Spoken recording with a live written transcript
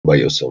buy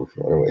you some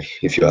anyway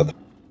if you have.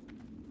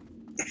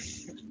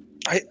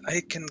 I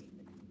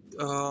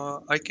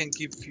can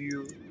give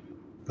you.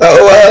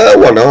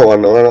 One.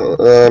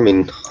 I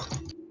mean,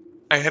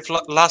 I have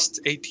last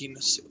 18,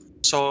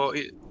 so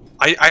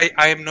I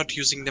am not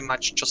using them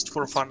much, just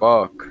for fun.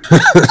 Fuck.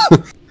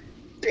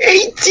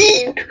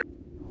 18.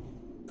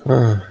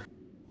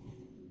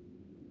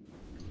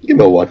 Give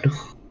me one.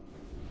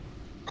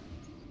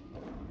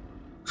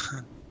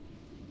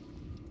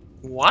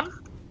 One?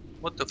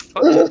 What the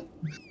fuck?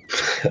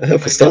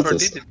 For starters. Never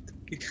did it.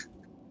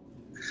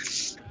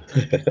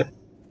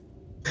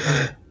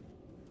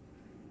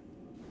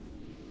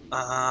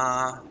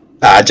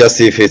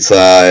 Just if it's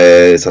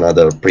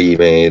another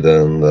pre-made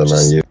and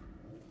then you.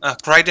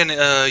 Kryden,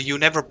 you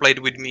never played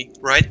with me,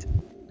 right?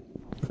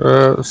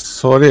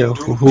 Sorry,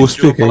 who's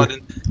speaking?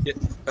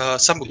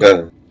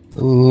 Sambuca.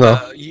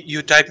 No.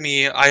 You type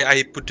me.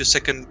 I put the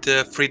second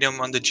freedom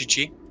on the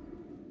GG.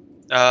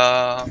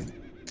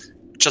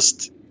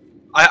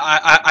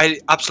 I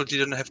absolutely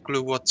don't have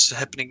clue what's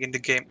happening in the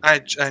game.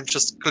 I'm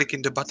just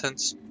clicking the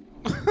buttons.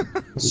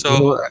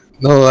 So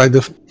no,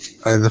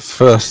 the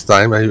first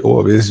time I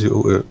always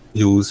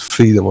use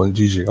freedom on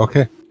GG.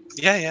 Okay.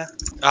 yeah.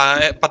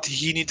 But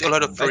he needs a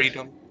lot of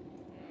freedom.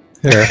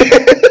 Yeah.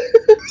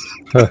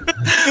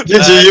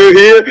 Did you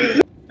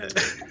hear?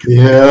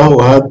 Yeah,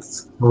 what?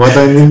 What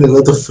I need a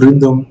lot of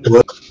freedom.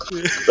 What?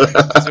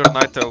 Because you're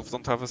night elf,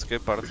 don't have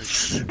escape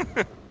parties.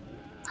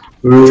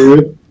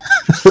 Yeah,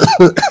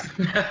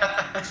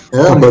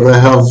 but I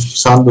have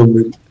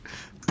Sandomir.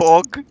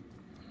 Pog!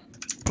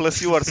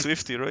 Plus you are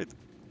Swifty, right?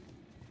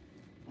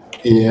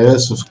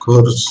 Yes, of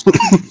course.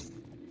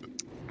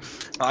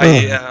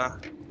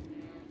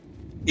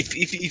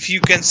 If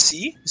you can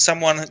see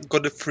someone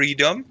got the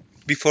freedom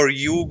before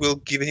you will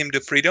give him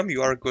the freedom,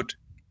 you are good.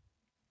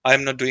 I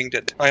am not doing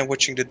that. I am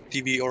watching the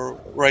TV, or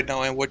right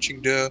now I am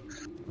watching the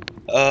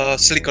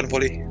Silicon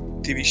Valley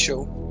TV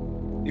show.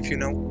 If you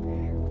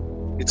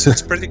know,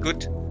 it's pretty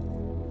good.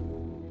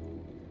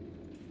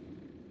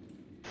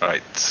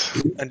 Right.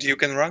 And you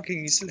can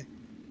ranking easily.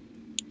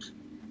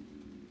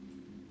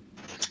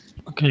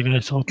 Okay,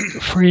 guys. So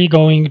free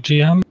going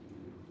GM.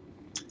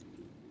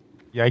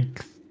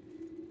 Yikes.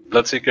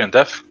 Bloodseeker and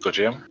Death, go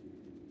GM.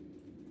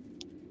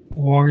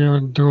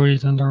 Warrior,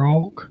 Druid, and the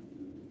Rogue.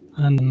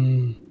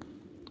 And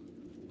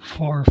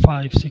 4,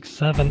 5, 6,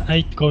 7,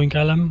 8 going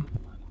LM.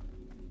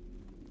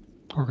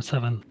 Or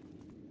 7.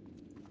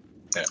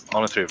 Yeah,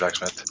 only 3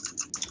 blacksmith.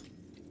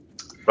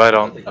 Right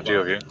on, a few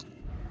of you.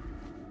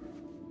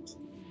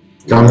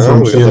 Come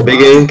from we here. got a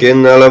big ink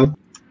in LM.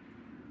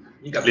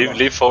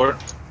 Leave forward.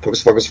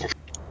 Focus.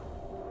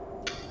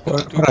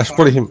 Parash,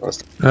 pull him.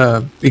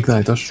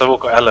 Ignitos.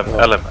 Savuko, LM.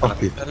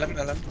 Okay. LM.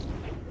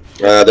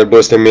 They're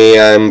boosting me.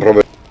 I'm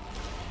probably.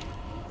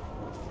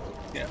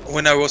 Yeah.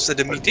 When I was at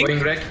the meeting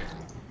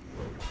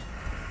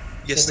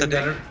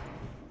yesterday.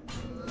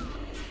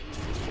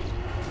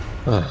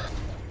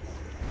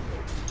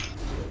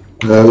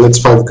 Let's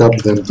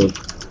 5-cap them top.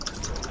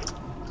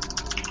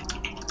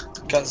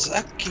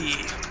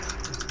 Kazaki.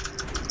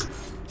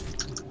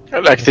 I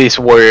like these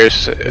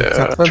warriors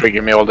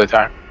trigger me all the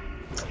time.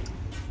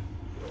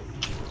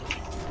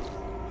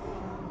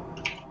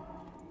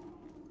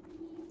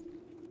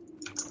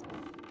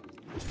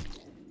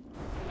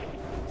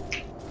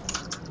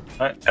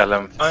 Alright,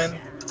 LM fine.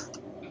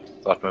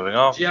 Start moving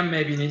off. GM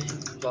maybe need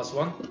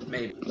 +1,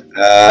 maybe.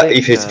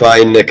 If it's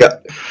fine,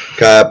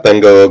 cap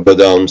and go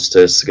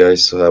downstairs,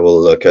 guys. I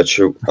will catch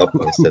you up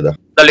instead.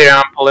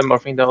 Delirium,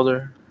 polymorphing the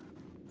other.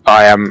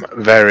 I am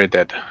very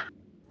dead.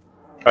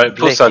 Alright,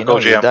 Pusa, go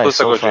GM.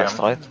 Pusa, go GM.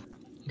 Right?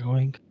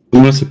 Going.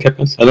 Who wants to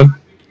captain? Adam?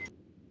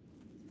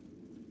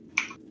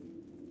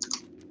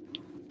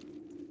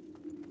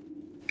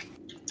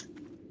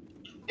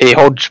 He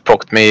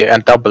hodgepoked me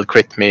and double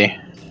crit me.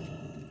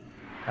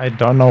 I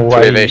don't know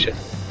why.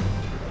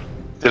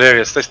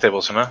 Delirious, stay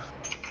stable, so now.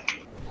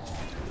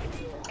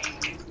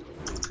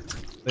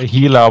 The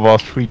healer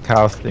was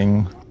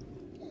recasting.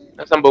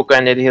 Sambuca, I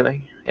need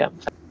healing. Yeah.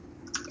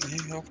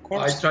 Yeah, of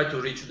course. I tried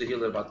to reach the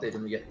healer, but they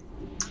didn't get.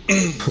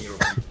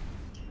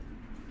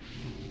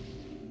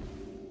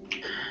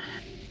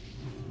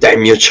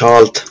 Damn you,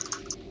 child.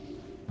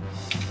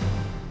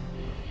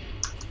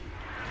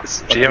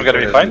 Is GM gonna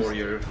be fine?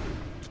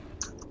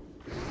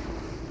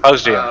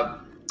 How's GM?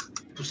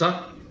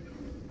 Pusa?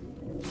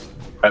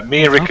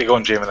 Me and Ricky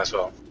going GM as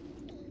well.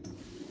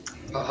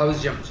 How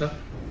is GM, Pusa?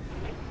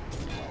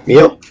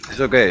 Mio? It's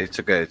okay.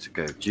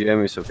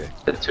 GM is okay.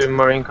 The 2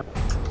 Marine.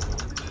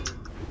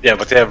 Yeah,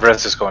 but they have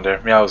Rensis going there.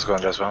 Meow's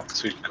going there as well.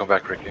 So you can come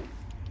back, Ricky.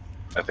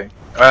 I think.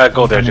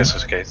 Go there just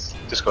in case.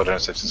 Just go there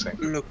and such a thing.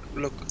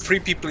 Look. 3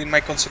 people in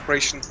my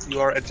consecration. You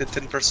are at the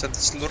 10%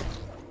 slurp.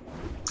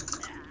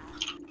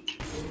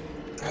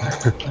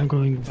 I'm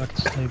going back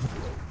to stable.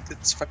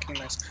 That's fucking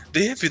nice.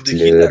 They have the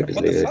healer.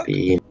 What the fuck?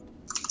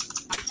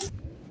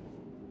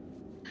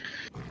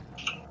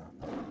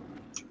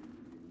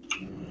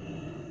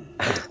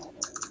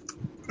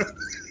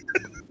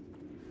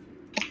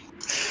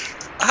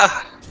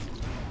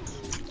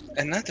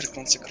 Another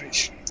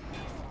consecration.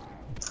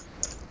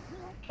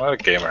 What a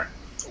gamer.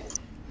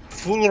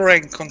 Full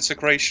rank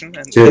consecration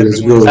and Okay, let's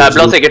go. Let's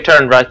go. Bloodtaker,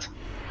 turn right.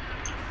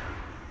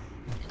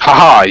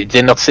 Haha, you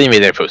did not see me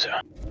there, Fuso.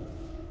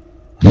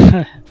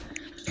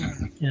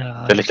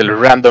 Yeah, The little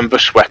random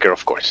bushwhacker,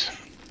 of course.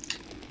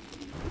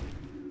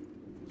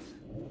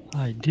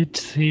 I did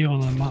see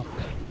on a map,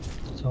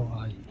 so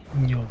I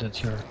knew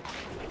that you're.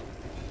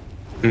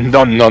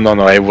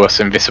 No, I was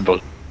invisible.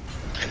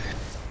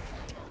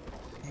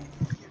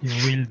 You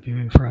will be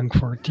with rank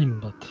 14,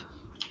 but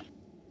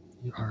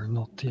you are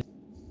not yet.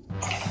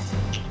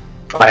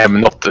 I am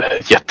not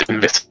yet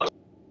invisible.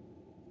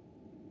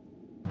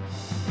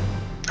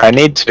 I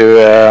need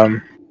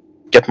to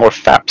get more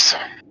faps.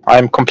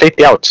 I'm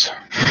completely out.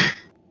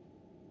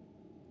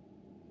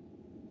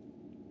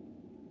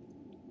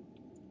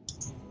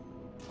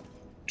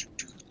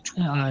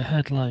 Yeah, I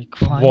had like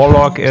 5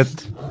 Warlock at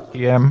rounds,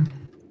 PM.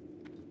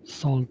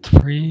 sold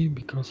 3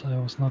 because I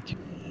was not.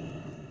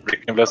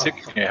 Rick and Blessing,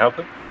 can you help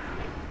him?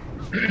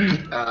 We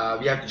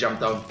have to jump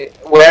down.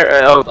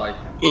 Where? Oh, Die.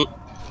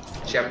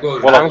 See, I'm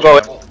going. Well, I'm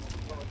going.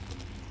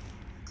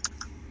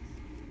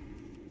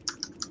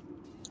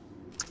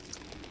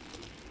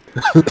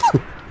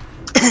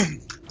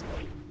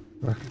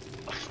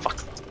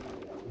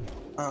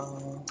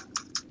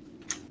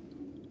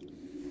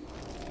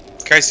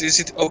 Guys, is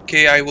it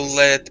okay? I will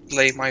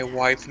play my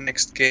wife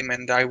next game,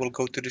 and I will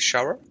go to the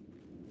shower.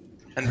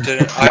 And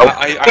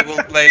I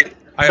will play.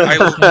 I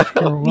will.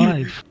 Your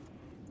wife.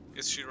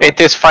 Is she wrong? It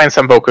is fine,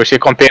 Samboku. She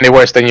can't be any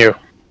worse than you.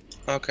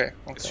 Okay.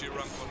 Is she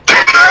wrong?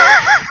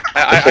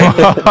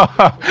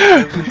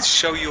 I will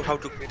show you how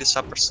to play the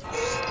suppers.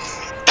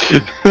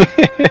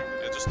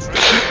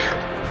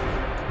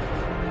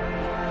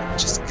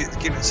 Just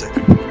give me a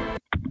second.